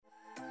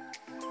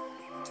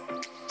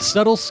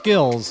Subtle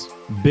skills,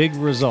 big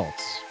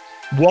results.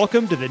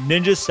 Welcome to the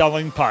Ninja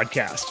Selling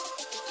Podcast.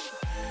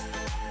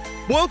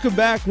 Welcome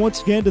back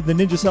once again to the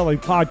Ninja Selling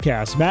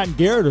Podcast. Matt and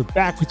Garrett are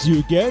back with you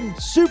again.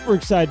 Super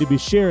excited to be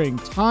sharing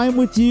time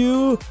with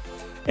you,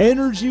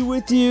 energy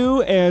with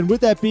you. And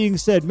with that being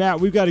said, Matt,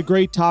 we've got a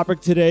great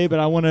topic today,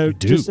 but I want to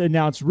just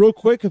announce real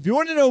quick, if you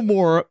want to know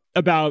more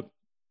about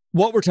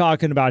what we're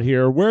talking about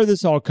here, where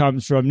this all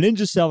comes from,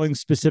 ninja selling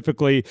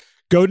specifically,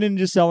 go to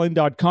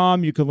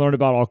ninjaselling.com. You can learn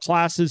about all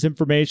classes,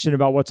 information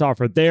about what's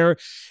offered there.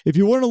 If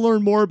you want to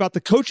learn more about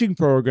the coaching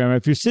program,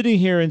 if you're sitting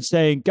here and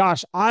saying,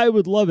 gosh, I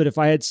would love it if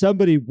I had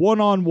somebody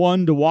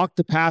one-on-one to walk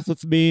the path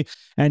with me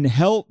and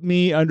help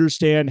me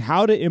understand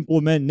how to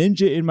implement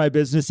Ninja in my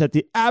business at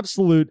the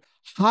absolute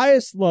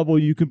highest level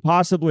you can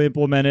possibly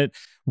implement it,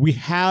 we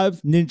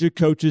have Ninja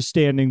coaches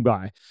standing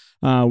by.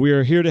 We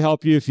are here to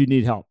help you if you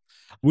need help.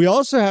 We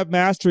also have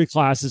mastery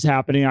classes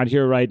happening out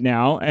here right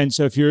now. And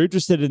so if you're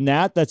interested in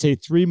that, that's a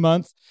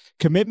 3-month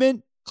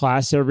commitment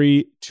class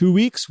every 2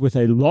 weeks with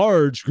a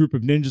large group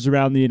of ninjas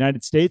around the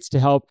United States to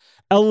help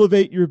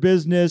elevate your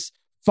business,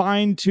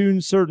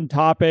 fine-tune certain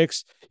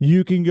topics.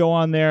 You can go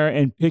on there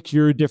and pick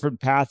your different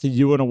path that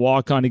you want to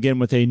walk on, again,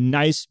 with a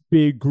nice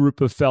big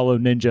group of fellow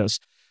ninjas.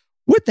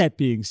 With that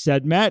being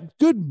said, Matt,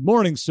 good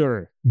morning,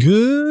 sir.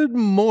 Good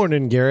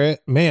morning,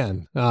 Garrett.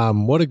 Man,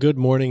 what a good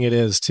morning it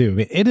is, too. I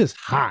mean, it is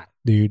hot,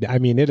 dude. I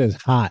mean, it is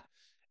hot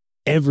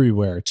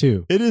everywhere,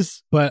 too. It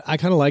is. But I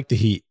kind of like the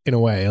heat in a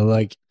way.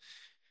 Like,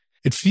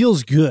 it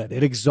feels good.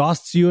 It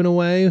exhausts you in a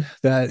way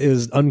that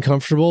is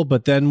uncomfortable.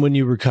 But then when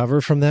you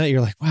recover from that,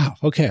 you're like, wow,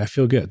 okay, I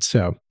feel good.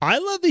 So I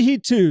love the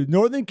heat, too.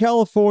 Northern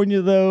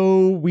California,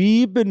 though,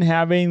 we've been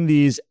having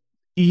these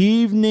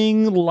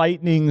evening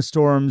lightning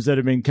storms that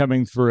have been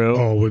coming through.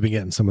 Oh, we've been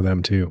getting some of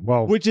them too.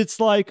 Well, which it's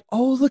like,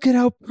 oh, look at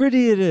how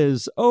pretty it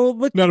is. Oh,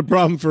 look. Not a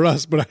problem for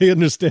us, but I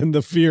understand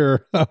the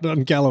fear out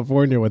in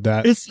California with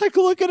that. It's like,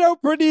 look at how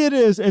pretty it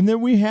is. And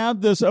then we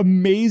have this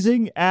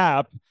amazing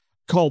app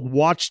called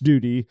Watch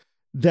Duty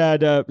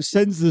that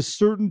sends this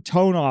certain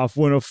tone off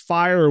when a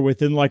fire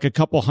within like a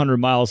couple hundred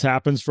miles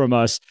happens from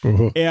us.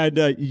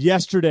 And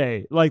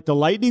yesterday, like the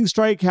lightning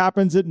strike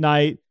happens at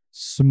night,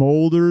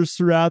 smolders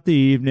throughout the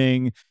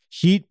evening,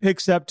 heat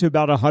picks up to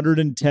about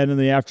 110 in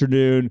the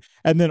afternoon,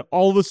 and then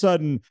all of a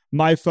sudden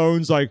my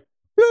phone's like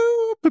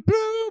boo, boo,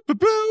 boo, boo,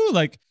 boo,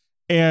 like,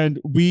 and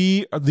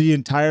the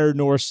entire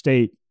North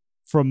State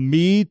from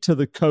me to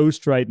the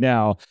coast right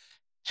now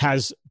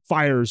has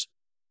fires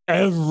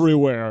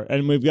everywhere,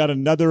 and we've got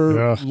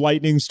another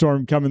lightning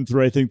storm coming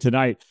through, I think,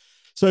 tonight.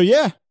 So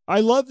yeah, I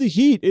love the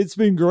heat. It's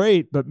been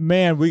great, but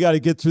man, we got to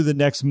get through the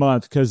next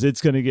month because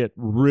it's going to get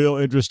real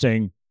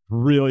interesting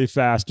really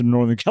fast in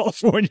Northern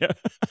California.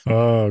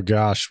 Oh,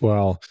 gosh.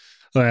 Well,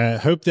 I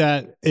hope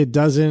that it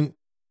doesn't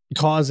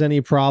cause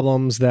any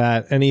problems,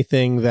 that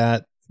anything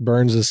that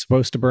burns is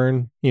supposed to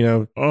burn. You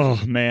know,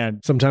 oh, man.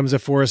 Sometimes a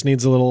forest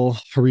needs a little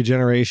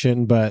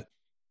regeneration, but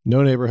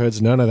no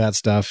neighborhoods, none of that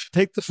stuff.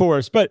 Take the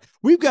forest. But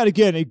we've got,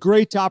 again, a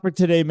great topic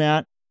today,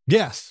 Matt.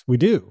 Yes, we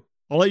do.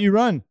 I'll let you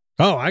run.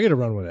 Oh, I got to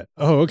run with it.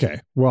 Oh, okay.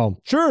 Well,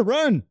 sure,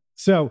 run.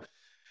 So,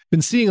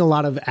 been seeing a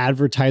lot of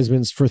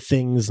advertisements for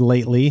things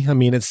lately. I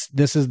mean,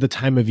 this is the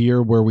time of year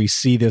where we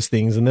see these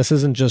things, and this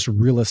isn't just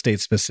real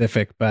estate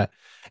specific,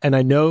 and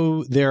I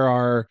know there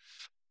are,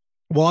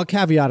 well, I'll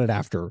caveat it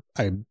after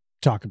I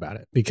talk about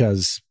it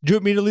because do you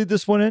want me to lead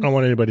this one in? I don't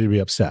want anybody to be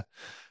upset.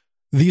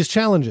 These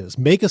challenges,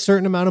 make a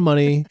certain amount of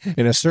money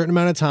in a certain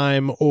amount of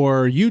time,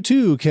 or you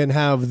too can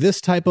have this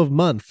type of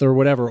month or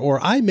whatever. Or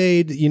I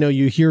made,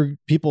 you hear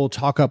people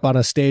talk up on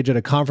a stage at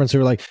a conference who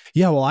are like,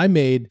 yeah, well, I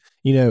made,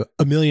 $1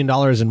 million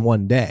in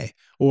one day,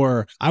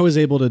 or I was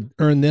able to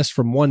earn this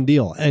from one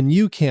deal. And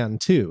you can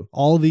too.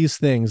 All these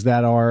things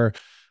that are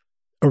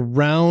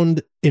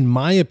around, in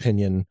my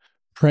opinion,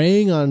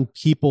 preying on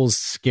people's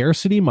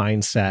scarcity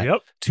mindset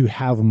to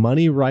have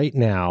money right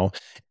now,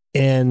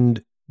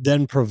 and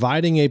then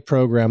providing a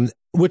program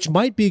which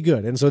might be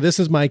good. And so this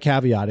is my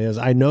caveat is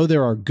I know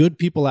there are good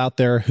people out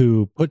there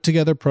who put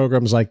together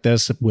programs like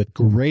this with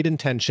great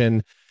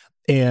intention.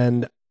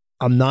 And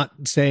I'm not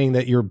saying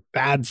that you're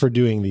bad for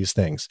doing these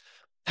things.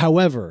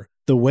 However,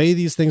 the way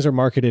these things are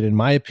marketed, in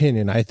my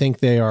opinion, I think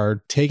they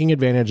are taking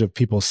advantage of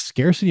people's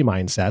scarcity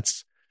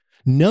mindsets,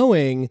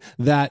 knowing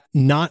that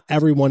not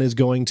everyone is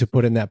going to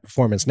put in that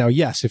performance. Now,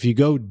 yes, if you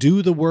go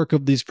do the work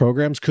of these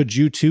programs, could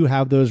you too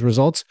have those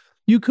results?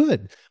 You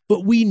could,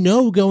 but we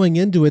know going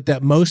into it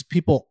that most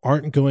people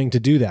aren't going to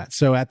do that.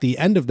 So at the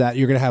end of that,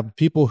 you're going to have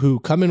people who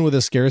come in with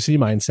a scarcity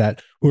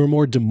mindset who are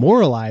more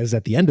demoralized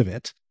at the end of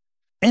it.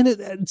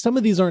 And some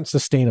of these aren't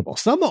sustainable.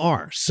 Some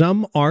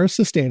are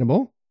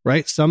sustainable,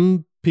 right?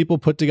 Some people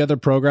put together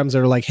programs that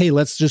are like, hey,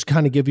 let's just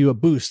kind of give you a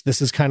boost.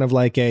 This is kind of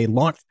like a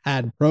launch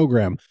pad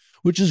program,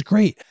 which is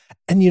great.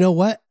 And you know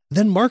what?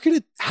 Then market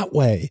it that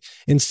way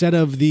instead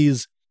of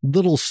these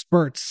little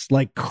spurts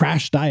like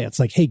crash diets.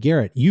 Like, hey,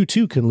 Garrett, you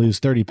too can lose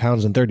 30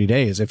 pounds in 30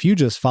 days if you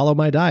just follow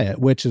my diet,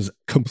 which is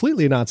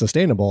completely not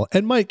sustainable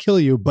and might kill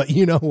you. But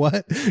you know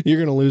what? You're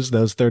going to lose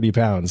those 30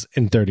 pounds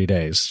in 30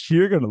 days.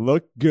 You're going to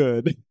look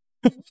good.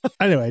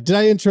 Anyway,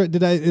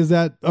 is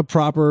that a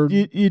proper?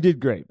 You did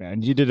great,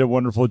 man. You did a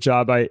wonderful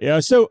job.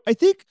 So I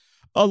think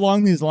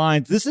along these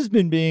lines, this has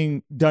been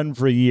being done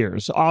for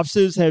years.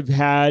 Offices have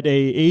had a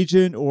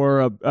agent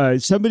or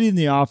somebody in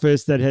the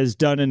office that has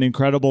done an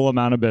incredible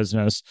amount of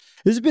business.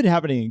 This has been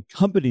happening in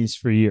companies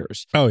for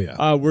years. Oh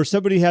yeah, where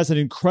somebody has an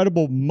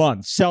incredible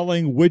month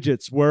selling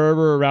widgets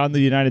wherever around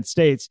the United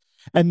States.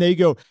 And they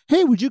go,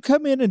 hey, would you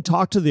come in and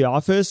talk to the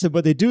office? And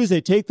what they do is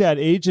they take that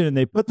agent and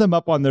they put them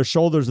up on their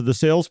shoulders of the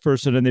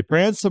salesperson and they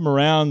prance them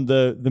around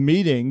the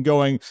meeting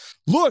going,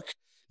 look,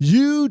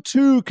 you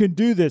too can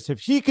do this. If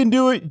he can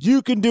do it,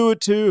 you can do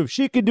it too. If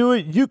she can do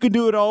it, you can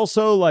do it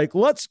also. Like,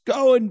 let's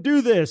go and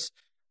do this.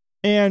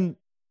 And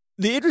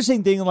the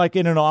interesting thing, like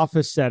in an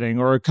office setting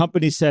or a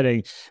company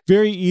setting,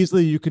 very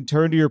easily you can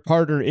turn to your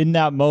partner in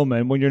that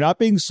moment when you're not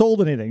being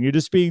sold anything. You're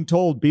just being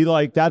told, be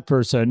like that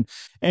person.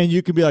 And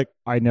you can be like,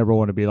 I never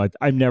want to be like,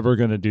 I'm never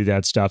going to do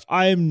that stuff.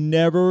 I'm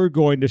never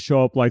going to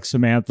show up like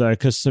Samantha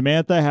because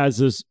Samantha has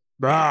this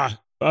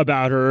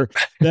about her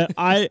that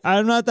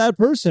I'm not that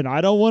person. I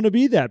don't want to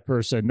be that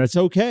person. That's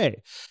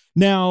okay.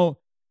 Now,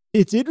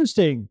 it's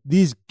interesting.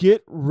 These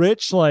get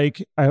rich,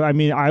 like, I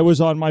mean, I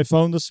was on my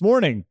phone this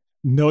morning.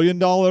 $1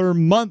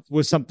 million month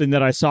was something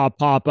that I saw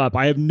pop up.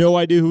 I have no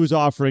idea who was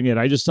offering it.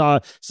 I just saw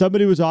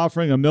somebody was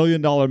offering $1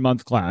 million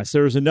month class.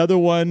 There was another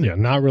one. Yeah,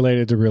 not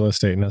related to real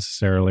estate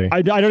necessarily.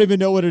 I don't even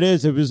know what it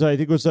is. I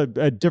think it was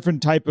a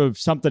different type of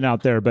something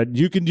out there, but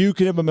you can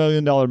have $1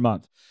 million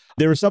month.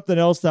 There was something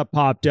else that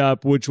popped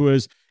up, which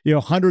was,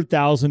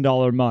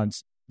 $100,000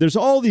 months. There's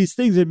all these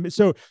things. And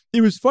so it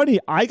was funny.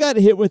 I got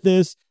hit with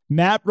this.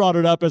 Matt brought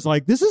it up as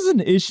like, this is an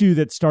issue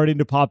that's starting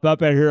to pop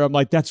up out here. I'm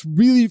like, that's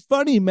really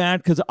funny,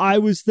 Matt, because I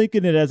was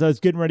thinking it as I was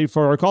getting ready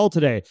for our call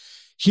today.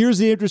 Here's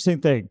the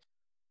interesting thing.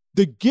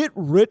 The get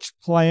rich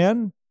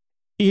plan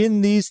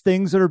in these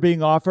things that are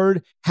being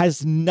offered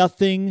has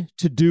nothing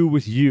to do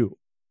with you.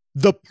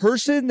 The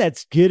person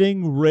that's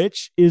getting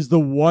rich is the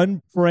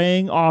one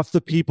preying off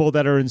the people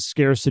that are in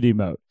scarcity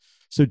mode.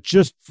 So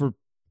just for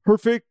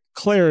perfect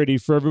clarity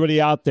for everybody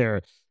out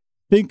there,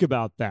 think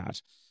about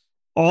that.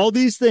 All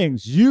these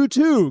things, you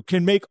too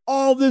can make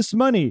all this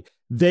money.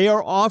 They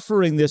are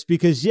offering this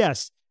because,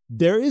 yes,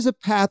 there is a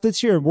path that's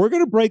here. And we're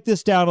going to break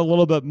this down a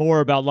little bit more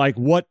about like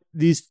what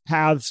these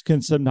paths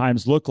can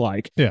sometimes look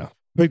like. Yeah.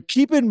 But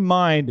keep in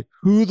mind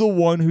who the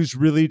one who's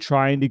really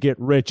trying to get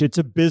rich. It's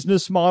a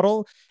business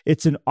model.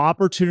 It's an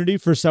opportunity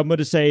for someone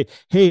to say,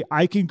 hey,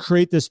 I can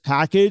create this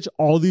package.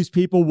 All these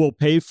people will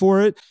pay for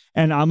it.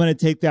 And I'm going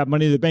to take that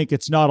money to the bank.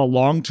 It's not a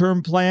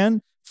long-term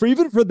plan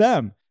even for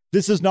them.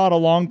 This is not a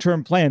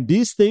long-term plan.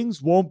 These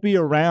things won't be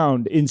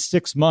around in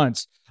 6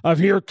 months of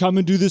here, come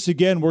and do this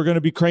again. We're going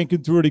to be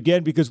cranking through it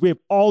again because we have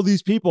all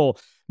these people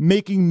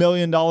making $1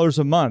 million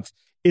a month.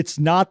 It's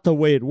not the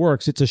way it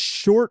works. It's a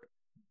short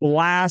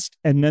blast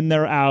and then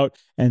they're out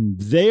and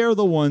they're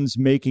the ones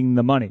making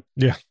the money.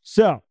 Yeah.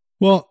 So,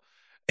 well,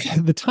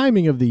 the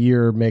timing of the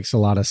year makes a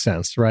lot of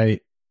sense,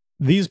 right?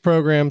 These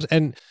programs,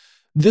 and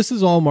this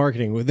is all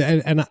marketing.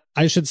 And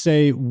I should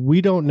say, we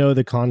don't know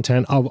the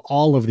content of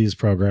all of these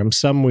programs.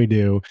 Some we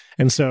do.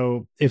 And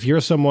so if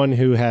you're someone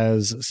who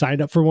has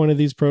signed up for one of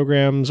these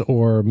programs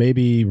or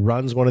maybe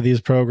runs one of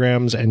these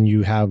programs and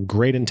you have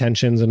great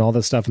intentions and all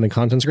that stuff and the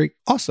content's great,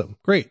 awesome,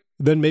 great.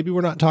 Then maybe we're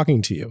not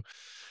talking to you.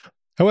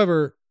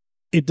 However,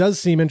 it does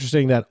seem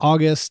interesting that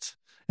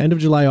end of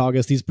July,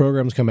 August, these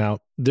programs come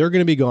out. They're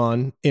going to be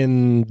gone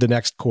in the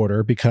next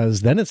quarter because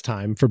then it's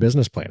time for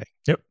business planning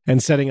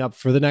and setting up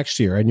for the next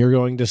year. And you're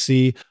going to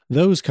see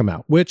those come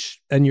out,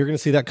 and you're going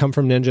to see that come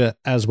from Ninja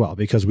as well,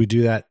 because we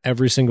do that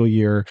every single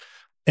year.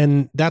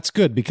 And that's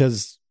good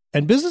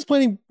and business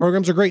planning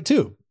programs are great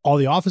too. All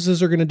the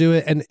offices are going to do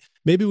it. And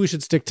maybe we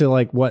should stick to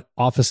like what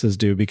offices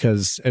do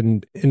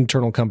and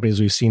internal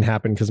companies we've seen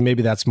happen, because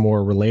maybe that's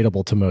more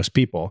relatable to most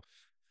people.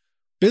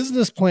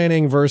 Business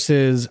planning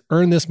versus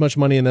earn this much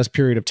money in this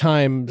period of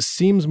time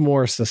seems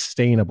more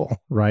sustainable,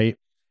 right?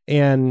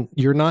 And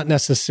you're not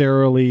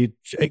necessarily,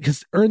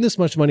 because earn this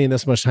much money in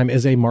this much time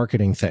is a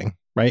marketing thing,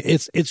 right?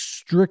 It's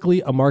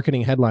strictly a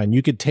marketing headline.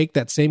 You could take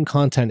that same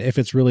content if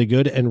it's really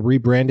good and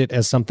rebrand it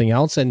as something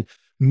else. And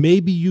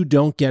maybe you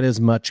don't get as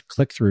much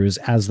click-throughs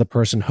as the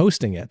person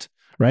hosting it,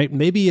 right?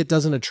 Maybe it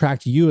doesn't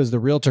attract you as the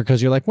realtor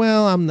because you're like,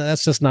 well,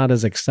 that's just not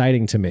as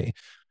exciting to me.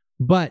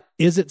 But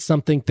is it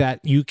something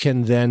that you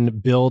can then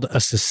build a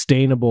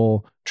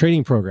sustainable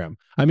training program?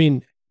 I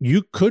mean,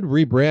 you could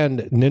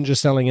rebrand Ninja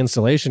Selling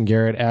Installation,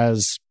 Garrett,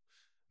 as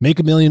make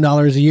 $1 million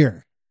a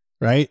year,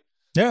 right?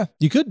 Yeah.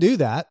 You could do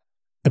that.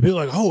 And people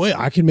are like, oh, wait,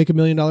 I can make $1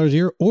 million a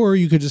year. Or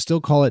you could just still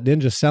call it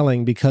Ninja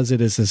Selling because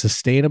it is a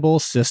sustainable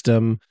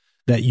system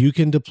that you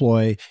can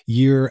deploy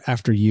year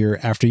after year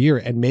after year.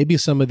 And maybe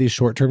some of these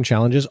short-term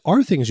challenges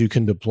are things you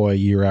can deploy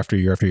year after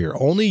year after year.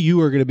 Only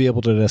you are going to be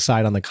able to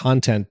decide on the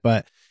content.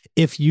 But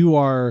if you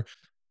are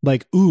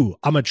like, ooh,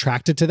 I'm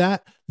attracted to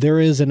that, there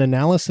is an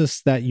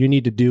analysis that you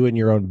need to do in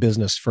your own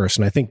business first.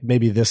 And I think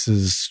maybe this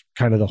is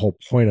kind of the whole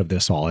point of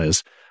this all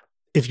is,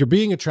 if you're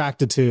being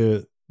attracted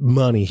to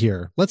money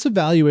here. Let's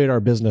evaluate our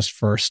business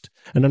first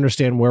and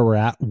understand where we're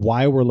at,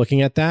 why we're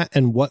looking at that,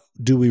 and what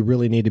do we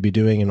really need to be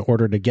doing in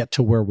order to get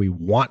to where we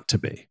want to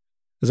be.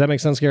 Does that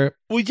make sense, Garrett?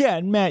 Well, yeah,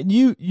 and Matt,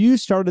 you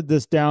started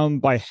this down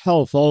by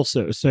health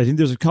also. So I think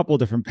there's a couple of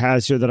different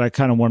paths here that I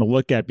kind of want to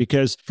look at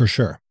because For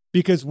sure.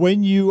 Because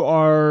when you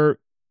are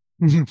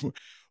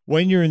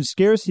when you're in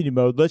scarcity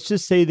mode, let's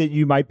just say that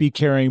you might be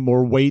carrying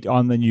more weight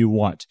on than you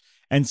want.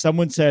 And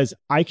someone says,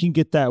 I can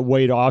get that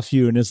weight off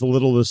you in as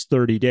little as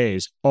 30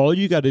 days. All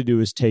you got to do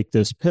is take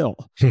this pill.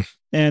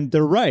 And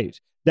they're right.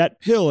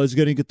 That pill is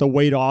going to get the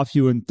weight off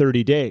you in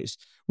 30 days.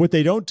 What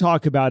they don't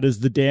talk about is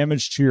the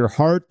damage to your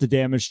heart, the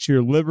damage to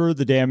your liver,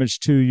 the damage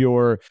to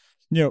your,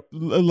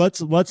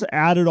 let's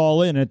add it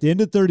all in. At the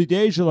end of 30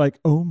 days, you're like,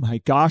 oh my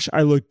gosh,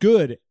 I look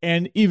good.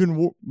 And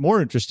even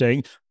more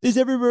interesting is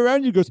everybody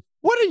around you goes,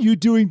 what are you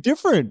doing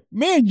different?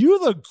 Man, you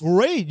look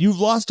great. You've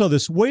lost all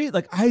this weight.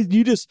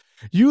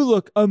 You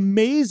look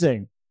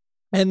amazing.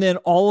 And then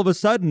all of a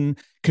sudden,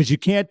 because you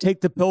can't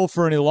take the pill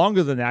for any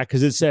longer than that,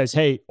 because it says,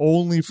 hey,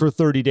 only for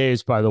 30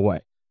 days, by the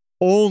way.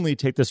 Only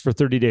take this for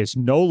 30 days,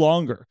 no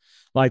longer.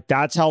 Like,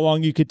 that's how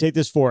long you could take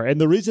this for. And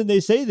the reason they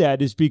say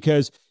that is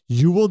because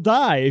you will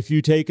die if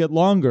you take it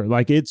longer.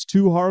 Like, it's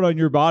too hard on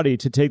your body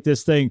to take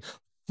this thing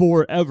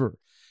forever.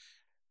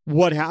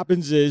 What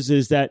happens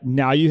is that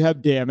now you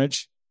have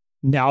damage.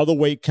 Now the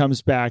weight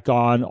comes back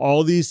on,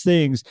 all these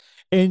things.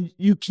 And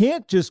you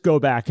can't just go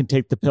back and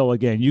take the pill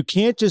again. You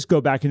can't just go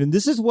back. And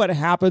this is what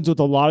happens with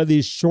a lot of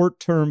these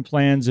short-term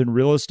plans in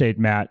real estate,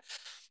 Matt,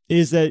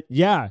 is that,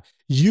 yeah,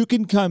 you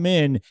can come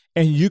in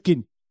and you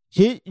can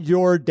hit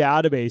your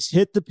database,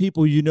 hit the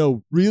people you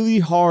know really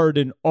hard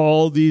in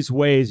all these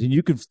ways, and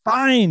you can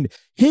find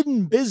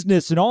hidden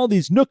business in all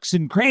these nooks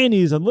and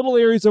crannies and little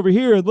areas over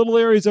here and little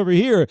areas over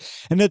here.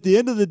 And at the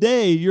end of the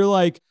day, you're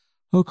like,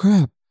 oh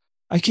crap,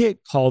 I can't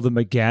call them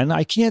again.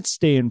 I can't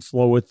stay in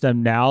flow with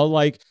them now.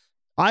 Like,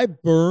 I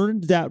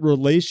burned that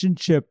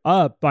relationship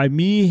up by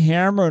me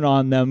hammering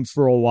on them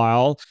for a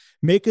while,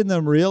 making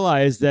them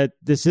realize that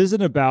this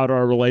isn't about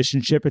our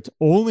relationship. It's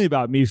only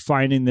about me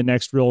finding the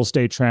next real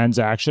estate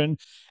transaction.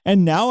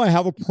 And now I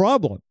have a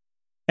problem.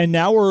 And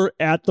now we're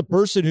at the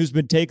person who's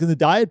been taking the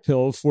diet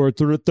pill for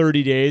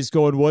 30 days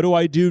going, what do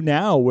I do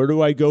now? Where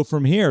do I go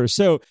from here?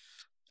 So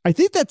I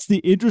think that's the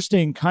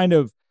interesting kind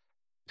of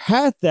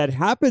path that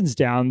happens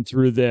down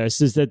through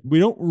this, is that we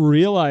don't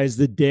realize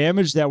the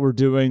damage that we're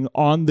doing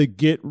on the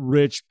get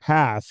rich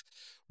path.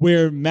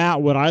 Where,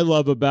 Matt, what I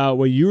love about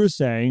what you were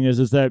saying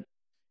is that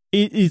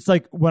it's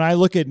like, when I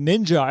look at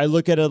Ninja, I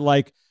look at it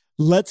like,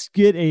 let's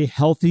get a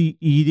healthy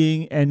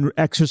eating and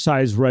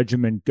exercise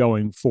regimen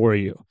going for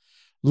you.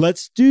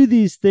 Let's do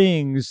these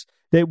things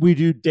that we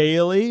do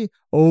daily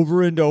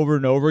over and over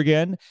and over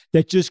again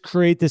that just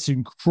create this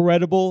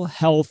incredible,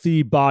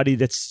 healthy body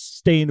that's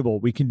sustainable.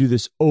 We can do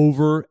this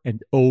over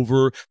and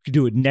over. We can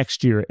do it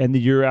next year and the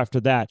year after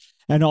that.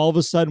 And all of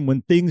a sudden,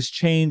 when things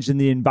change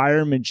and the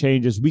environment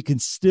changes, we can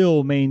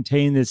still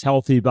maintain this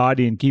healthy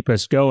body and keep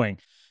us going.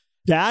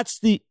 That's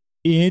the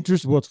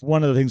interest. What's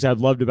one of the things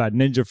I've loved about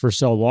Ninja for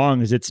so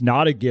long is it's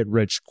not a get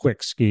rich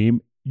quick scheme.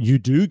 You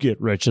do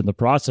get rich in the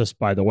process,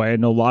 by the way. I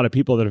know a lot of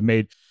people that have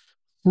made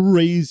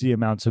crazy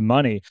amounts of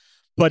money,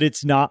 but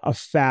it's not a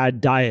fad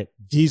diet.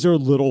 These are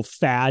little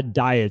fad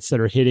diets that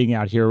are hitting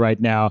out here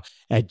right now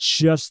at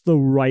just the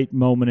right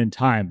moment in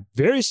time.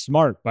 Very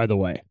smart, by the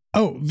way.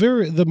 Oh,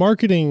 the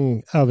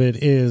marketing of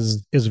it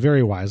is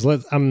very wise.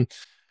 I'm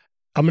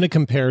going to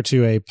compare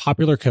to a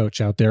popular coach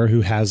out there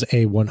who has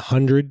a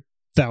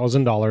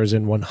 $100,000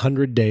 in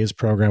 100 days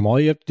program. All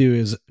you have to do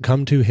is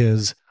come to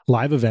his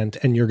live event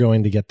and you're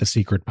going to get the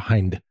secret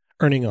behind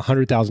earning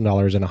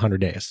 $100,000 in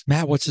 100 days.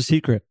 Matt, what's the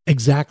secret?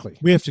 Exactly.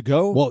 We have to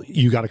go? Well,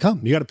 you got to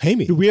come. You got to pay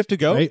me. Do we have to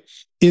go? Right?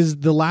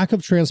 Is the lack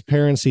of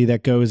transparency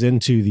that goes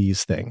into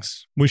these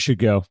things. We should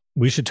go.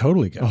 We should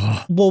totally go.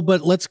 Well, but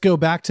let's go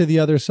back to the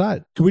other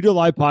side. Can we do a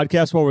live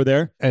podcast while we're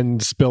there?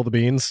 And spill the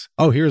beans?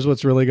 Oh, here's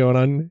what's really going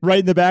on. Right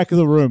in the back of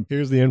the room.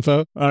 Here's the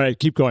info. All right,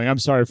 keep going. I'm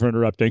sorry for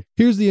interrupting.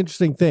 Here's the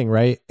interesting thing,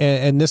 right?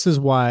 And this is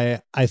why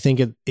I think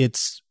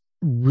it's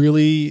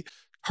really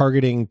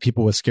targeting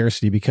people with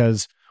scarcity,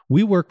 because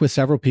we work with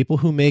several people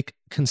who make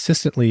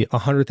consistently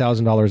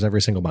 $100,000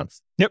 every single month.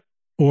 Yep.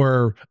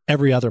 Or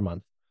every other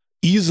month,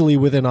 easily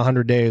within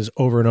 100 days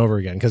over and over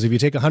again. Because if you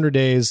take 100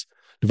 days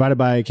divided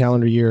by a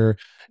calendar year,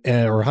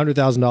 or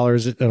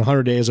 $100,000 in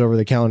 100 days over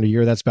the calendar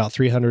year, that's about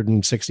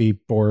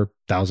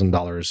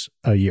 $364,000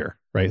 a year,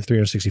 right?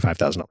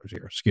 $365,000 a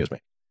year, excuse me.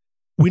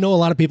 We know a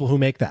lot of people who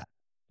make that,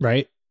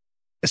 right?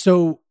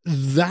 So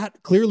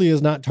that clearly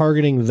is not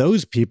targeting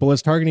those people.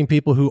 It's targeting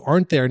people who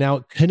aren't there. Now,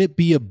 can it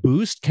be a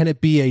boost? Can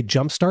it be a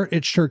jumpstart?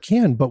 It sure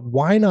can. But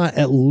why not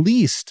at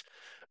least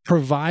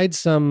provide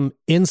some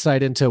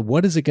insight into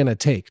what is it going to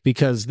take?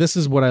 Because this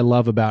is what I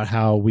love about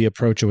how we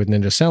approach it with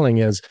Ninja Selling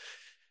is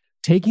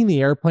taking the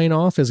airplane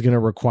off is going to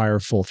require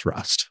full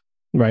thrust,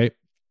 right?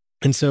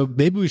 And so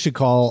maybe we should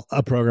call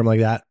a program like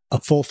that a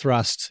full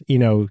thrust,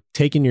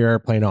 taking your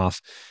airplane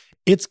off.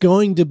 It's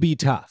going to be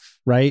tough,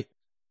 right?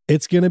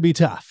 It's going to be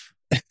tough.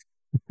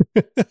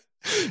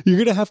 You're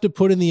going to have to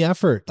put in the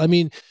effort. I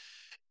mean,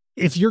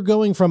 if you're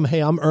going from,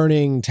 hey, I'm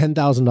earning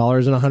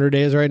 $10,000 in 100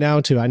 days right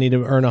now to I need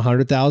to earn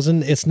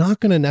 100,000, it's not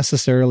going to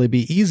necessarily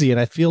be easy. And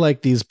I feel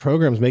like these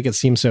programs make it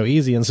seem so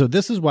easy. And so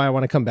this is why I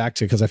want to come back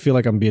to, because I feel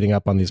like I'm beating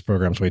up on these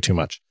programs way too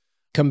much.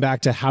 Come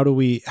back to how do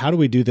we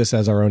do this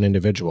as our own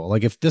individual?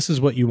 Like if this is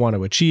what you want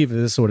to achieve, if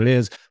this is what it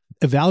is,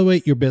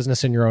 evaluate your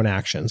business and your own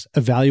actions.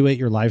 Evaluate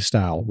your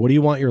lifestyle. What do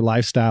you want your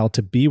lifestyle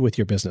to be with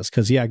your business?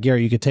 Because yeah,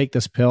 Garrett, you could take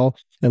this pill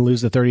and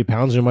lose the 30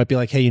 pounds. And it might be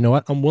like, hey, you know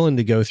what? I'm willing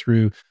to go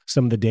through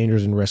some of the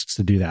dangers and risks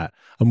to do that.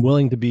 I'm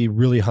willing to be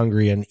really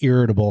hungry and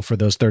irritable for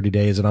those 30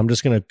 days. And I'm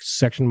just going to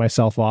section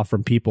myself off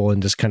from people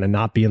and just kind of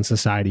not be in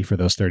society for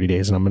those 30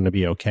 days. And I'm going to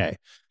be okay.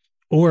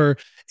 Or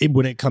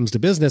when it comes to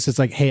business, it's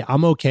like, hey,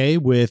 I'm okay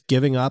with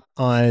giving up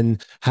on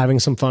having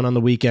some fun on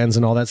the weekends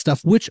and all that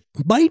stuff, which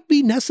might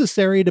be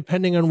necessary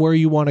depending on where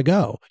you want to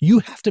go. You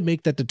have to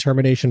make that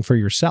determination for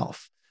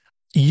yourself.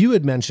 You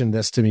had mentioned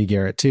this to me,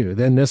 Garrett, too.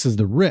 Then this is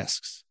the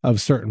risks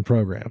of certain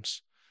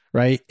programs,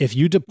 right? If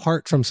you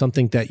depart from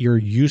something that you're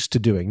used to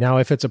doing. Now,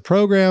 if it's a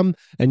program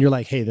and you're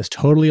like, hey, this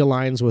totally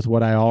aligns with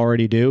what I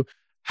already do,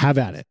 have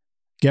at it.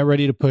 Get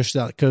ready to push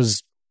that,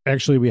 because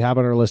actually we have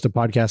on our list of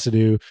podcasts to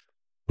do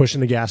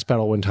pushing the gas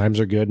pedal when times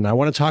are good. And I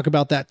want to talk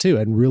about that too,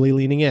 and really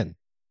leaning in.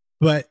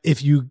 But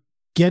if you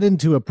get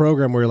into a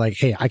program where you're like,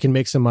 hey, I can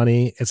make some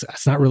money,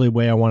 it's not really the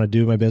way I want to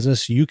do my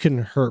business, you can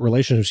hurt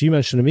relationships. You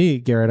mentioned to me,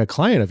 Garrett, a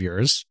client of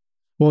yours.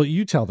 Well,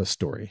 you tell the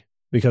story,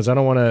 because I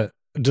don't want to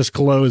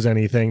disclose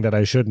anything that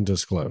I shouldn't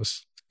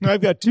disclose.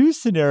 I've got two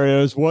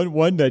scenarios.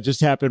 One that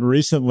just happened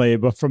recently,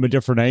 but from a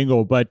different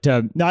angle. But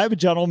now I have a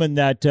gentleman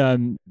that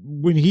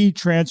when he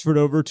transferred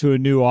over to a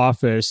new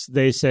office,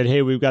 they said,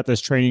 hey, we've got this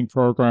training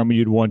program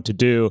we want you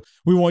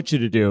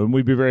to do, and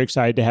we'd be very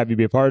excited to have you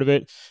be a part of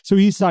it. So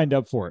he signed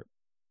up for it.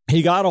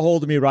 He got a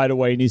hold of me right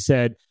away and he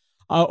said,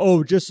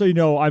 just so you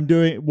know,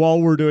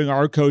 while we're doing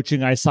our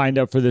coaching, I signed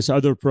up for this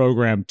other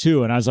program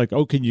too. And I was like,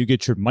 oh, can you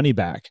get your money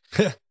back?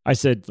 I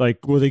said,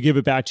 like, will they give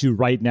it back to you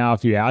right now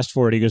if you asked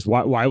for it? He goes,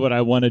 why would I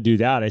want to do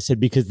that? I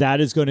said, because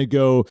that is going to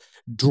go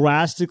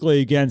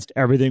drastically against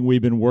everything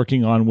we've been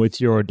working on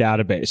with your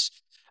database.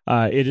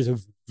 It is a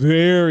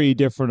very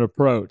different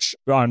approach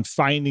on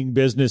finding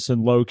business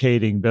and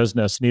locating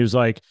business. And he's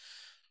like,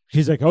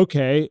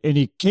 okay. And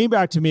he came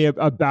back to me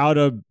about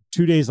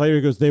 2 days later.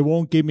 He goes, they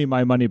won't give me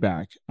my money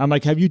back. I'm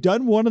like, have you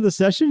done one of the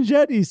sessions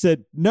yet? He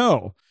said,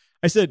 no.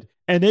 I said,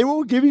 and they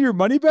won't give you your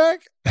money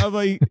back? I'm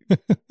like,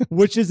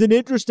 which is an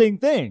interesting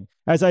thing.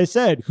 As I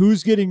said,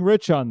 who's getting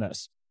rich on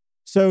this?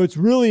 So it's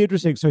really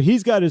interesting. So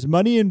he's got his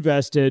money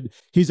invested.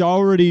 He's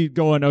already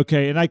going,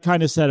 okay. And I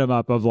kind of set him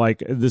up of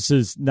like, this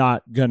is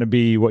not going to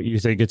be what you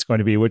think it's going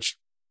to be, which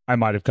I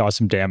might have caused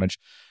some damage.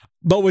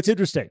 But what's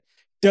interesting,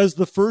 does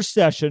the first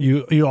session...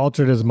 You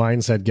altered his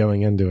mindset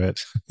going into it.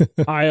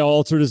 I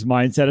altered his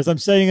mindset. As I'm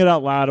saying it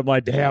out loud, I'm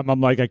like,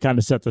 damn, I kind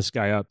of set this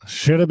guy up.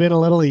 Should have been a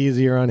little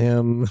easier on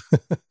him.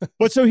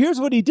 But so here's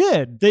what he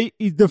did.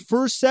 The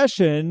first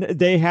session,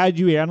 they had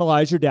you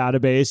analyze your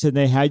database and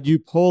they had you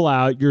pull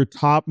out your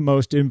top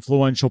most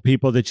influential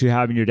people that you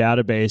have in your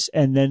database.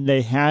 And then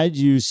they had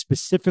you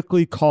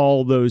specifically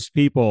call those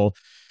people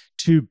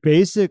to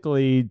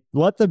basically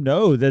let them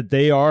know that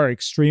they are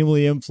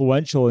extremely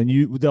influential and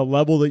the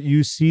level that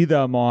you see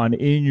them on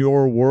in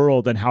your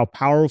world and how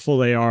powerful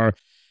they are.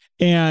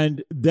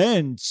 And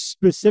then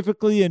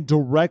specifically and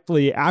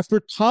directly, after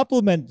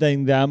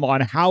complimenting them on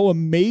how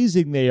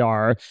amazing they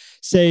are,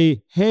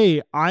 say,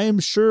 hey, I am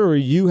sure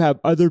you have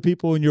other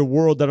people in your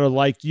world that are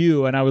like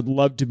you, and I would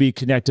love to be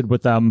connected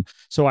with them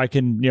so I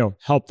can,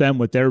 help them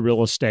with their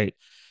real estate.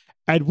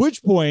 At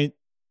which point,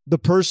 the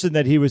person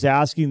that he was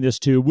asking this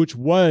to, which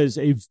was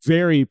a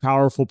very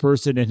powerful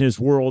person in his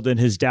world and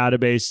his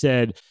database,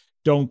 said,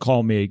 don't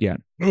call me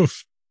again.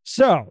 Oof.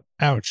 So,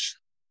 ouch.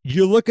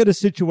 You look at a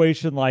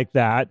situation like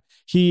that.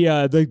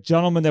 The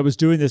gentleman that was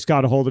doing this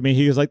got a hold of me.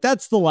 He was like,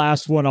 that's the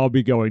last one I'll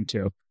be going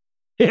to.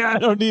 Yeah, I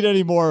don't need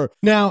any more.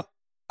 Now,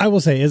 I will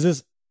say,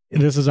 this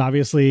is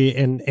obviously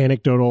an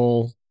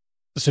anecdotal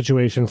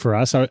situation for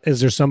us.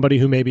 Is there somebody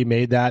who maybe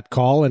made that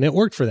call and it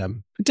worked for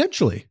them?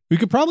 Potentially. We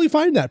could probably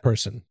find that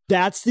person.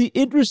 That's the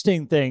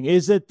interesting thing,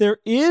 is that there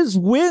is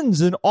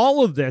wins in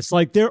all of this.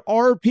 Like, there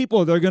are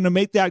people that are going to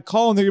make that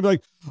call and they're going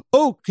to be like,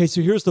 oh, okay,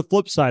 so here's the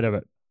flip side of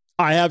it.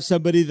 I have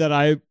somebody that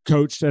I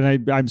coached,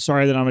 and I'm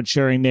sorry that I'm not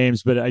sharing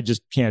names, but I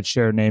just can't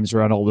share names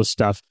around all this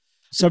stuff.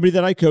 Somebody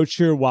that I coached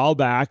here a while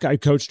back, I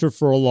coached her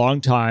for a long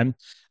time.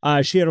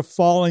 She had a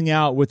falling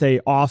out with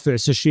a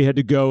office, so she had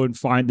to go and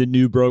find a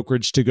new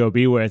brokerage to go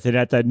be with. And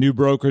at that new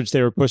brokerage,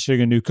 they were pushing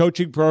a new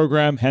coaching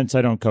program. Hence,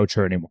 I don't coach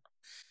her anymore.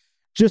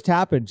 Just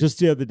happened just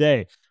the other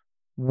day.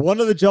 One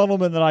of the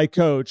gentlemen that I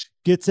coach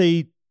gets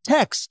a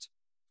text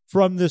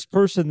from this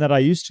person that I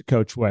used to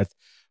coach with,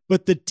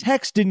 but the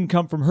text didn't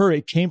come from her.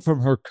 It came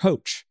from her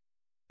coach.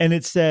 And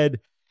it said,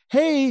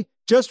 hey,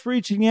 just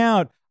reaching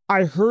out.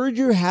 I heard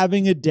you're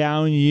having a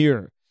down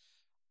year.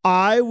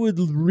 I would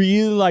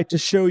really like to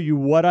show you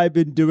what I've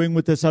been doing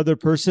with this other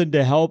person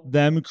to help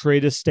them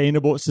create a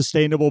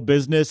sustainable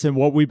business and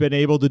what we've been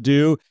able to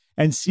do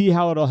and see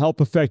how it'll help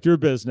affect your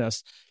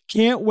business.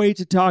 Can't wait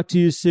to talk to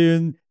you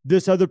soon.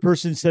 This other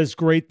person says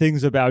great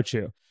things about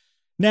you.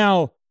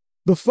 Now,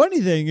 the funny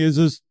thing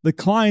is the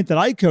client that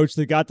I coached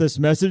that got this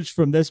message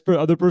from this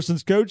other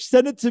person's coach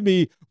sent it to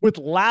me with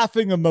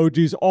laughing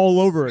emojis all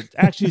over it.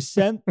 Actually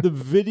sent the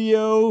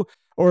video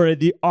or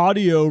the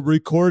audio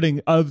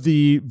recording of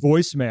the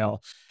voicemail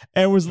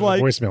and was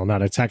like... Voicemail,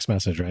 not a text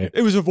message, right?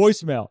 It was a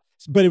voicemail,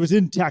 but it was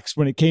in text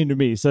when it came to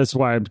me. So that's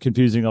why I'm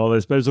confusing all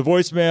this. But it was a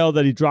voicemail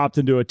that he dropped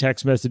into a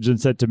text message and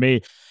sent to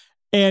me.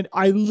 And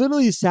I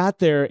literally sat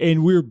there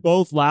and we were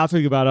both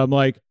laughing about it. I'm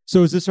like,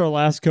 so is this our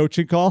last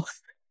coaching call?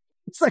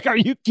 It's like, are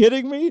you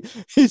kidding me?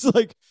 He's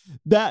like,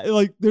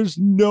 there's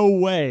no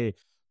way.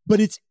 But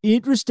it's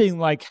interesting,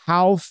 like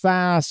how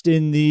fast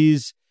in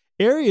these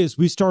areas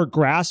we start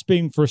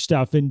grasping for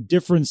stuff in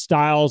different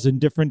styles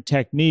and different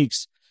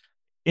techniques.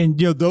 And,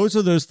 those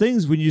are those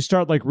things when you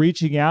start like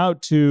reaching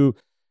out to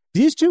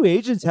these two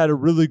agents had a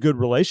really good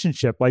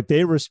relationship. Like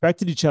they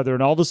respected each other.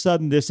 And all of a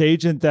sudden this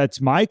agent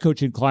that's my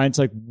coaching client's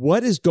like,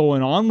 what is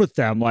going on with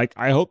them? Like,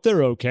 I hope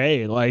they're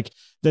okay. Like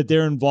that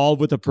they're involved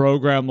with a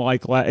program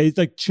it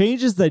like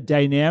changes the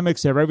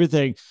dynamics of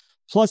everything.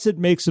 Plus it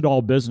makes it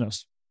all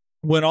business.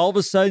 When all of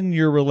a sudden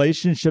your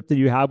relationship that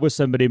you have with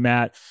somebody,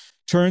 Matt,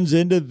 turns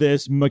into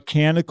this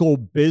mechanical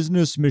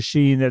business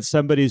machine that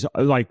somebody's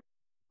like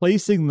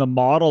placing the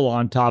model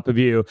on top of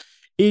you,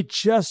 it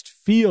just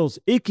feels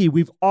icky.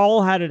 We've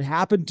all had it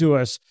happen to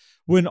us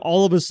when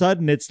all of a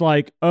sudden it's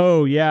like,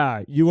 oh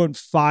yeah, you want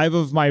 5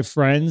 of my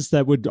friends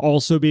that would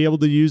also be able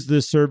to use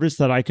this service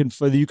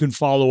that you can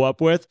follow up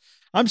with.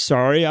 I'm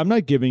sorry, I'm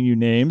not giving you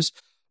names,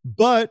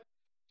 but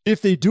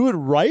if they do it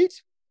right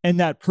and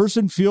that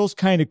person feels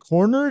kind of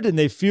cornered and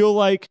they feel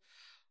like,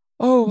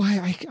 oh,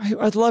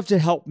 I'd love to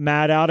help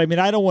Matt out. I mean,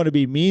 I don't want to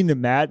be mean to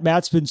Matt.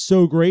 Matt's been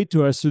so great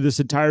to us through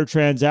this entire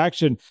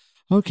transaction.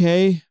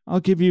 Okay, I'll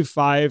give you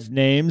 5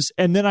 names.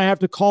 And then I have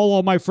to call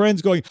all my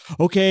friends going,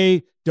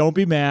 okay, don't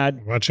be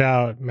mad. Watch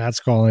out. Matt's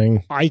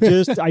calling.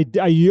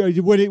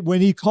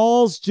 When he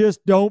calls,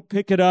 just don't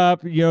pick it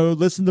up.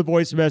 Listen to the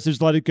voice message,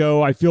 let it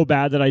go. I feel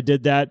bad that I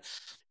did that.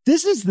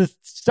 This is the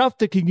stuff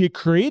that can get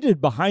created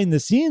behind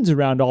the scenes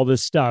around all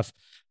this stuff.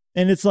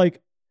 And it's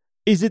like,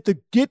 is it the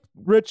get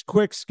rich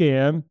quick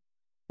scam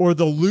or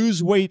the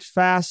lose weight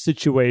fast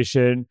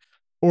situation?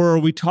 Or are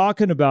we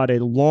talking about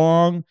a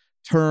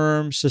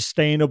long-term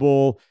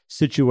sustainable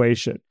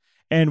situation?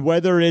 And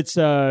whether it's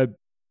a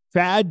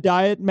fad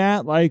diet,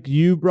 Matt, like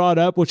you brought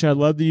up, which I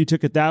love that you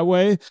took it that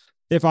way.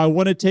 If I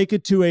want to take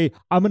it to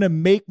I'm going to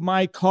make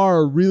my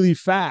car really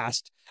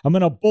fast. I'm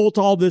going to bolt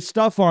all this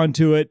stuff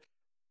onto it.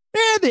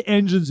 And the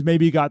engine's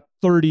maybe got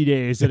 30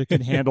 days that it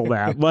can handle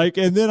that.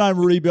 And then I'm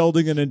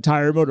rebuilding an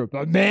entire motor.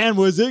 But man,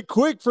 was it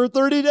quick for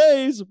 30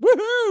 days.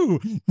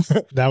 Woohoo!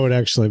 That would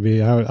actually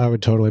be, I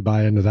would totally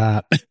buy into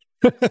that.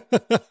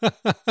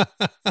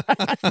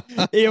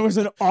 It was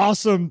an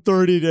awesome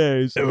 30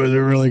 days. It was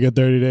a really good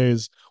 30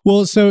 days.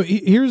 Well, so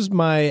here's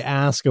my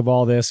ask of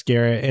all this,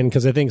 Garrett, and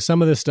because I think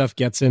some of this stuff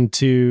gets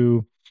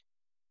into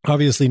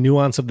obviously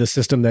nuance of the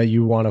system that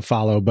you want to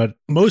follow, but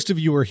most of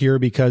you are here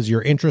because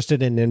you're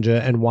interested in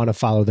Ninja and want to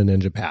follow the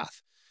Ninja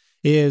path.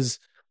 Is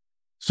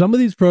some of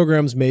these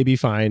programs may be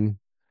fine,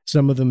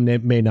 some of them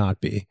may not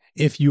be.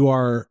 If you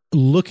are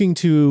looking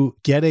to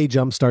get a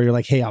jump start, you're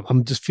like, hey,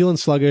 I'm just feeling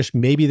sluggish.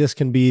 Maybe this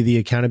can be the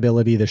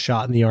accountability, the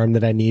shot in the arm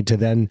that I need to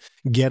then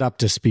get up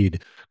to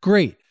speed.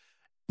 Great.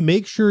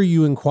 Make sure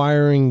you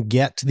inquire and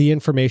get the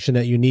information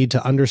that you need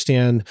to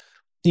understand.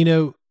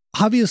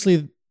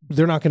 Obviously,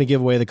 they're not going to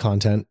give away the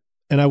content,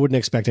 and I wouldn't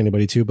expect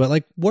anybody to,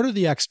 but what are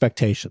the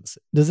expectations?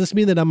 Does this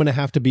mean that I'm going to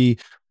have to be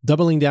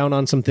doubling down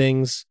on some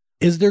things?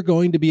 Is there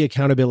going to be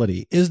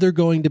accountability? Is there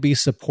going to be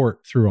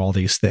support through all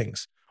these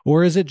things?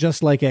 Or is it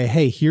just like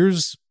hey,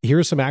 here's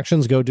some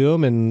actions, go do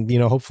them, and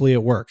hopefully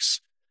it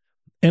works?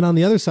 And on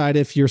the other side,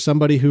 if you're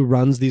somebody who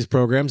runs these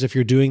programs, if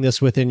you're doing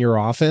this within your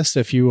office,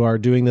 if you are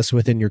doing this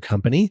within your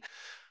company,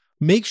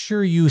 make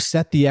sure you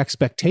set the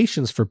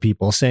expectations for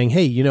people saying,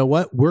 hey, you know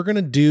what? We're going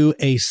to do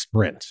a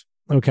sprint.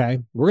 Okay.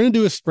 We're going to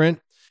do a sprint.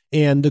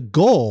 And the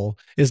goal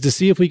is to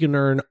see if we can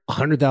earn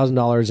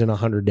 $100,000 in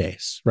 100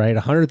 days, right?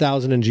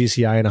 100,000 in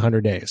GCI in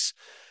 100 days.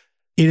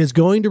 It is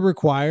going to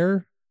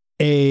require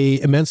a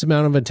immense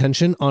amount of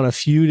attention on a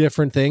few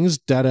different things,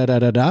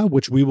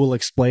 which we will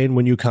explain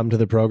when you come to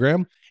the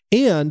program.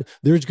 And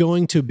there's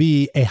going to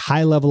be a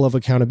high level of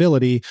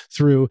accountability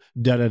through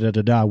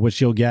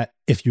which you'll get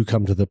if you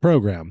come to the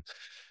program.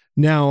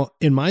 Now,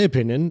 in my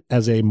opinion,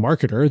 as a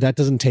marketer, that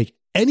doesn't take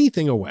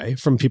anything away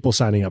from people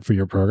signing up for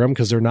your program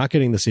because they're not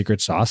getting the secret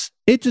sauce.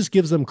 It just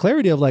gives them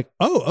clarity of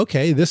oh,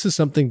 okay, this is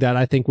something that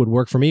I think would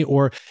work for me.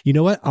 Or, you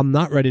know what? I'm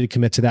not ready to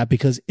commit to that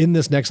because in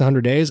this next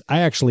 100 days, I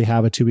actually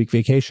have a 2-week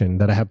vacation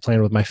that I have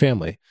planned with my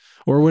family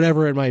or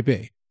whatever it might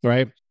be,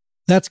 right?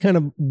 That's kind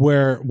of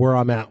where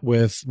I'm at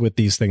with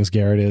these things,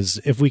 Garrett, is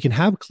if we can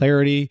have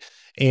clarity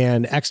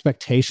and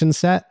expectation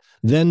set,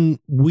 then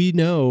we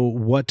know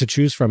what to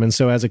choose from. And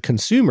so as a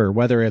consumer,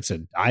 whether it's a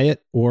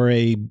diet or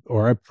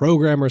a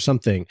program or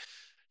something,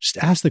 just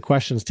ask the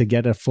questions to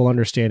get a full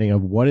understanding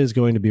of what is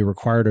going to be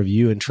required of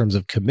you in terms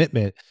of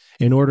commitment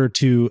in order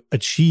to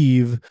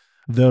achieve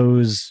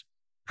those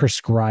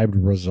prescribed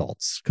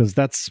results, because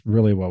that's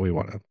really what we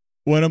want to.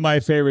 One of my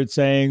favorite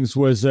sayings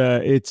was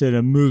it's in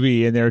a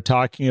movie, and they're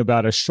talking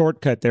about a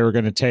shortcut they were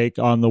going to take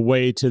on the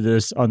way to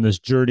this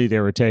journey they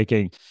were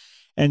taking.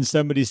 And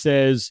somebody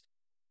says,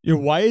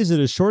 why is it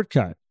a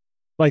shortcut?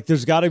 Like,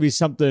 there's got to be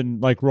something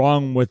like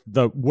wrong with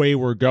the way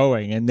we're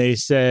going. And they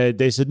said,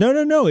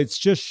 no, it's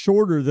just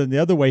shorter than the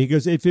other way. He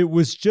goes, if it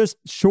was just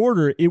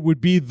shorter, it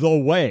would be the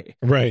way.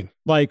 Right.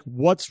 Like,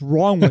 what's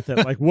wrong with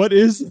it? Like, what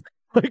is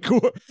like,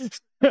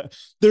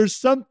 there's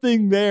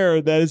something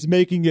there that is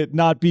making it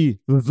not be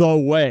the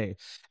way.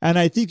 And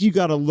I think you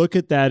got to look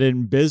at that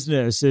in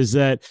business, is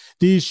that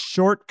these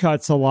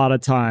shortcuts, a lot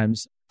of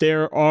times,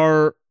 there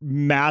are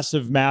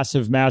massive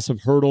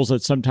hurdles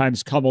that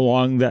sometimes come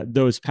along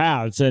those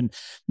paths. And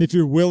if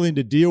you're willing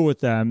to deal with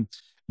them,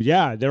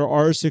 yeah, there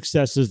are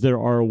successes, there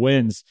are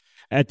wins.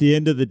 At the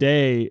end of the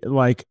day,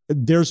 like,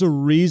 there's a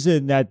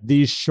reason that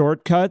these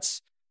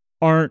shortcuts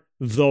aren't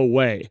the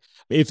way.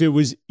 If it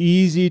was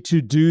easy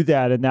to do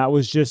that, and that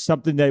was just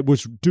something that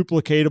was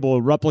duplicatable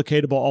and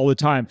replicatable all the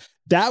time,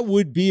 that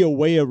would be a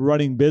way of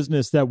running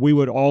business that we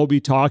would all be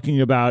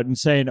talking about and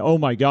saying, oh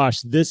my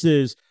gosh, this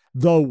is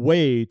the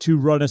way to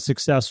run a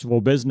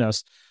successful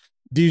business.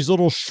 These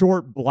little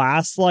short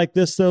blasts like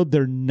this, though,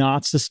 they're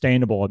not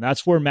sustainable. And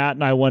that's where Matt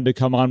and I wanted to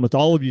come on with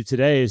all of you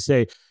today, is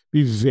say,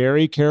 be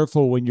very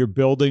careful when you're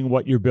building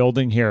what you're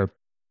building here,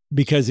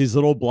 because these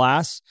little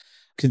blasts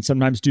can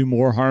sometimes do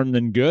more harm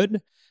than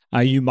good.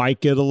 You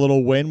might get a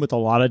little win with a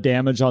lot of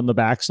damage on the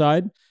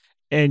backside,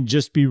 and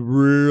just be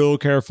real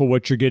careful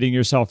what you're getting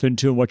yourself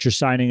into and what you're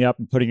signing up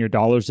and putting your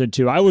dollars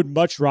into. I would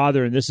much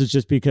rather, and this is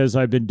just because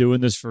I've been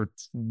doing this for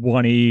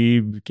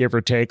 20, give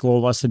or take, a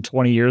little less than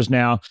 20 years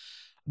now,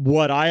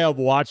 what I have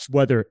watched,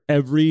 whether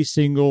every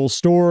single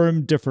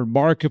storm, different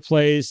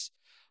marketplace,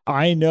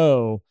 I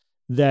know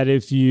that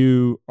if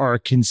you are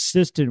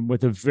consistent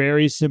with a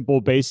very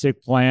simple,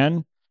 basic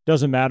plan,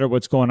 doesn't matter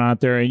what's going on out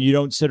there, and you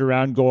don't sit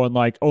around going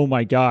like, oh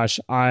my gosh,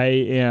 I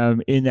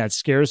am in that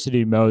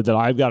scarcity mode that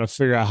I've got to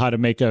figure out how to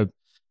make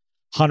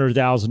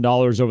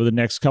 $100,000 over the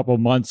next couple of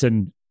months,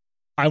 and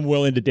I'm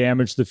willing to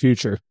damage the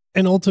future.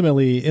 And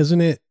ultimately,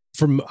 isn't it,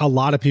 from a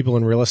lot of people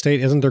in real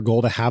estate, isn't their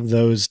goal to have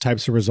those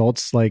types of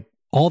results like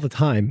all the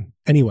time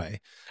anyway,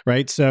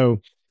 right?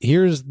 So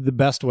here's the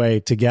best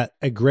way to get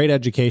a great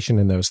education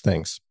in those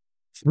things.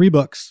 3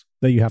 books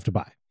that you have to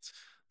buy.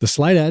 The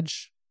Slight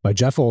Edge by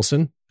Jeff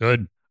Olson.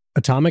 Good.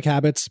 Atomic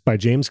Habits by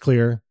James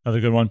Clear. Another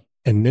good one.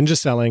 And Ninja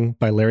Selling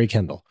by Larry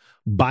Kendall.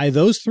 Buy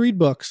those 3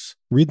 books,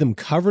 read them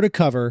cover to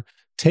cover,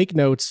 take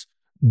notes,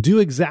 do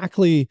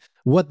exactly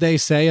what they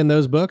say in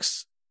those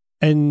books,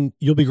 and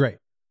you'll be great.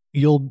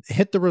 You'll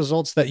hit the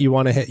results that you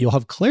want to hit. You'll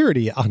have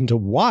clarity onto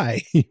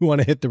why you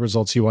want to hit the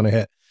results you want to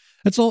hit.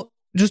 That's all.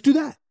 Just do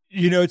that.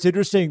 It's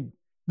interesting.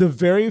 The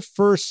very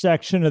first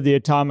section of the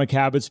Atomic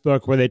Habits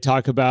book, where they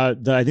talk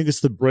about I think it's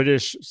the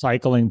British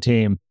cycling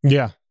team.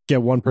 Yeah. Get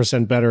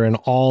 1% better in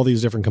all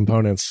these different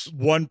components.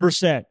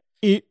 1%.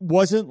 It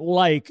wasn't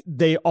like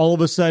they all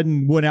of a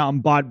sudden went out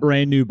and bought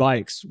brand new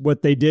bikes.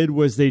 What they did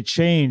was they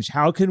changed.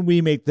 How can we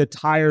make the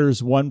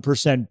tires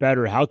 1%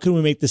 better? How can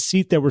we make the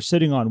seat that we're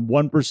sitting on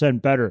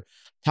 1% better?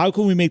 How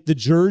can we make the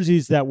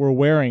jerseys that we're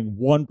wearing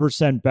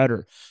 1%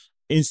 better?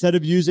 Instead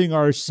of using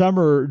our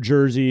summer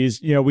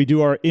jerseys, we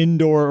do our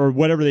indoor, or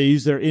whatever they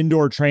use, their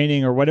indoor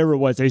training or whatever it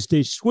was.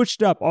 They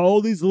switched up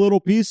all these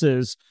little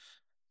pieces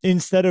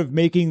instead of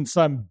making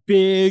some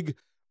big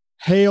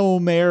Hail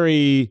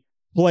Mary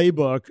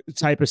playbook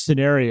type of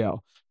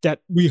scenario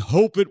that we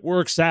hope it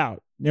works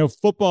out.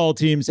 Football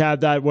teams have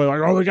that where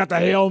like, oh, we got the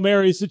Hail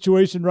Mary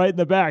situation right in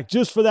the back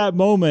just for that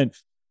moment.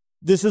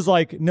 This is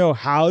like, no,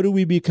 how do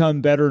we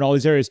become better in all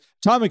these areas?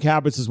 Atomic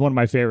Habits is one of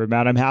my favorite,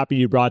 Matt. I'm happy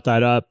you brought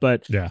that up.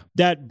 But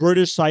that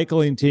British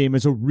cycling team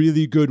is a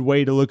really good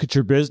way to look at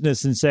your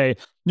business and say,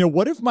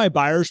 what if my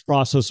buyer's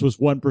process was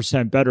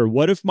 1% better?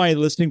 What if my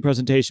listing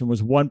presentation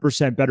was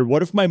 1% better?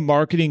 What if my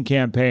marketing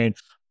campaign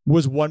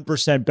was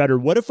 1% better?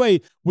 What if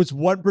I was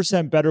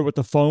 1% better with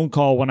the phone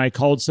call when I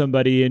called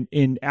somebody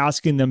in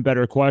asking them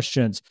better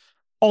questions?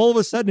 All of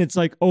a sudden, it's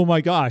like, oh my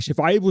gosh, if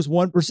I was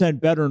 1%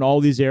 better in all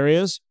these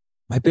areas,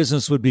 my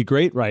business would be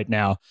great right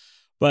now.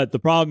 But the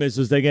problem is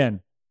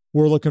again,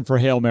 we're looking for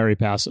Hail Mary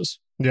passes.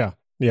 Yeah.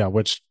 Yeah.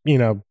 Which,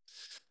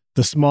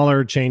 the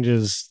smaller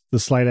changes, the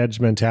slight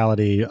edge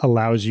mentality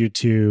allows you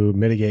to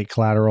mitigate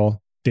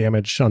collateral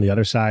damage on the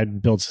other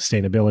side, build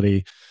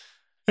sustainability.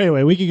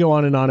 Anyway, we could go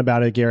on and on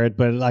about it, Garrett,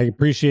 but I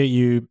appreciate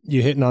you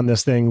hitting on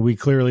this thing. We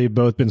clearly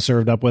both been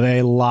served up with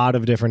a lot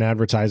of different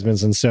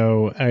advertisements. And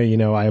so,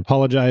 I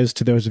apologize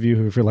to those of you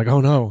who feel like,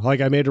 oh no, like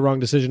I made a wrong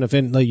decision. If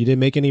you didn't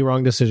make any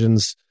wrong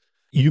decisions,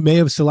 you may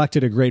have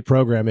selected a great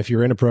program if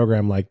you're in a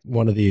program like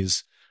one of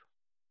these.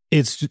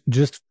 It's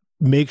just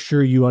make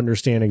sure you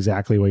understand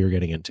exactly what you're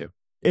getting into.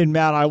 And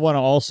Matt, I want to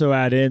also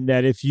add in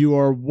that if you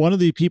are one of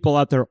the people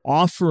out there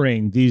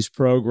offering these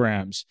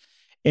programs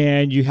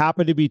and you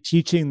happen to be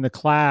teaching the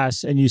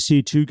class and you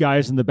see two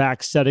guys in the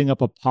back setting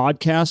up a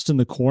podcast in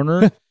the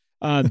corner,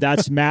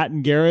 that's Matt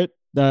and Garrett.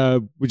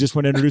 We just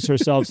want to introduce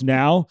ourselves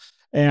now,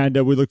 and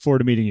we look forward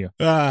to meeting you.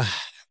 I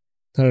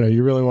don't know.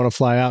 You really want to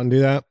fly out and do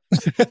that?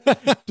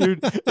 Dude,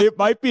 it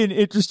might be an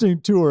interesting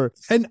tour.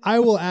 And I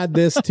will add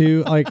this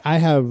too. I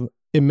have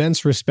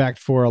immense respect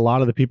for a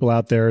lot of the people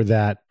out there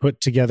that put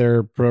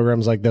together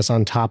programs like this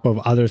on top of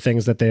other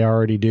things that they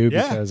already do,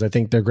 because I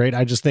think they're great.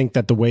 I just think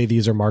that the way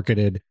these are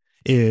marketed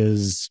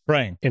is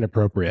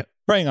inappropriate.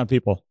 Preying on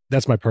people.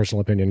 That's my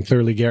personal opinion.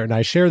 Clearly, Garrett and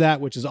I share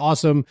that, which is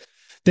awesome.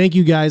 Thank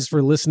you guys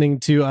for listening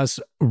to us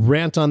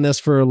rant on this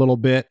for a little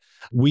bit.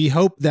 We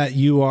hope that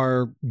you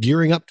are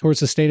gearing up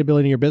towards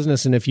sustainability in your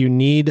business. And if you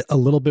need a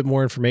little bit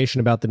more information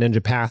about the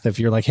Ninja Path, if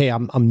you're like, hey,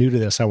 I'm new to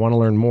this, I want to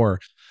learn more,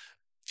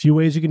 few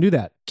ways you can do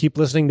that. Keep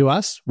listening to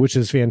us, which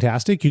is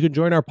fantastic. You can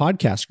join our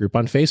podcast group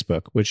on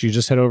Facebook, which you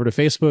just head over to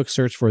Facebook,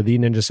 search for The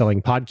Ninja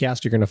Selling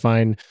Podcast. You're going to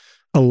find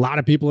a lot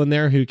of people in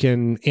there who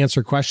can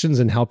answer questions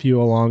and help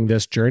you along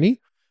this journey.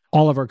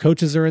 All of our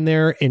coaches are in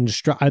there.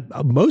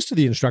 Most of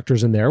the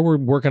instructors in there, we're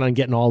working on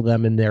getting all of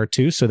them in there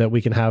too, so that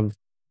we can have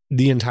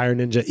the entire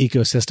Ninja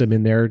ecosystem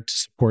in there to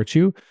support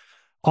you.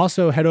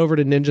 Also, head over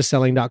to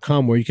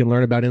ninjaselling.com where you can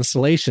learn about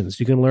installations.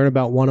 You can learn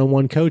about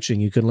one-on-one coaching.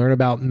 You can learn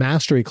about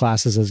mastery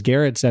classes, as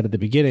Garrett said at the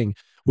beginning,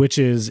 which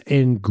is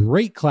a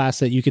great class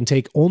that you can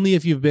take only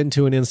if you've been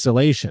to an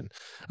installation,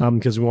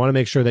 because we want to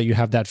make sure that you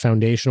have that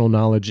foundational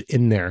knowledge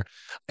in there.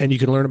 And you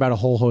can learn about a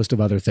whole host of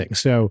other things.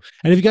 So,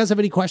 and if you guys have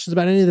any questions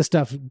about any of this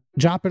stuff,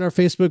 drop in our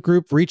Facebook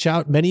group, reach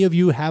out. Many of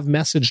you have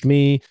messaged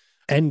me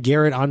and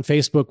Garrett on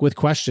Facebook with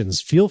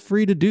questions. Feel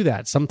free to do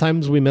that.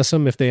 Sometimes we miss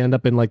them if they end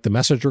up in like the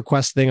message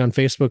request thing on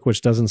Facebook,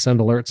 which doesn't send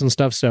alerts and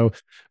stuff. So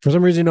for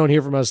some reason, you don't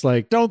hear from us.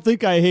 Like, don't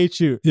think I hate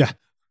you. Yeah.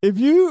 If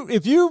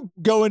you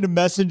go into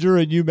Messenger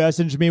and you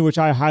message me, which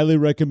I highly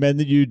recommend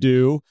that you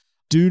do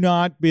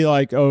not be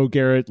like, oh,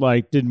 Garrett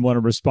didn't want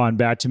to respond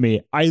back to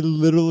me. I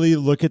literally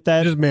look at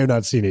that. I just may have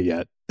not seen it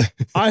yet.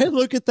 I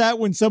look at that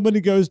when somebody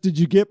goes, did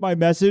you get my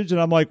message?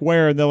 And I'm like,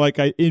 where? And they're like,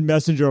 in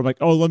Messenger. I'm like,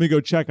 oh, let me go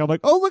check. I'm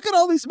like, oh, look at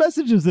all these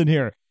messages in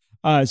here.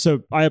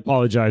 So I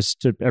apologize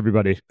to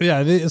everybody.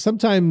 Yeah,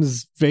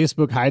 sometimes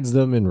Facebook hides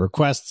them in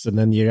requests, and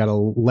then you got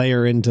to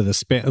layer into the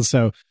spam.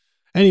 So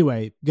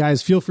anyway,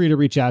 guys, feel free to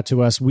reach out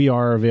to us. We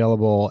are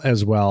available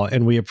as well.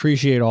 And we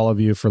appreciate all of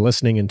you for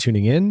listening and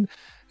tuning in.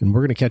 And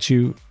we're going to catch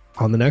you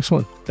on the next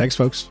one. Thanks,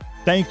 folks.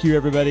 Thank you,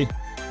 everybody.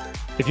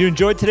 If you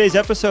enjoyed today's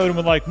episode and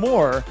would like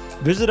more,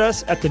 visit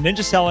us at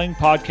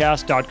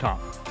theninjasellingpodcast.com.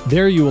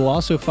 There you will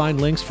also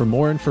find links for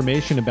more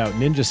information about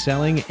ninja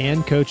selling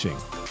and coaching.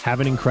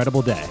 Have an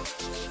incredible day.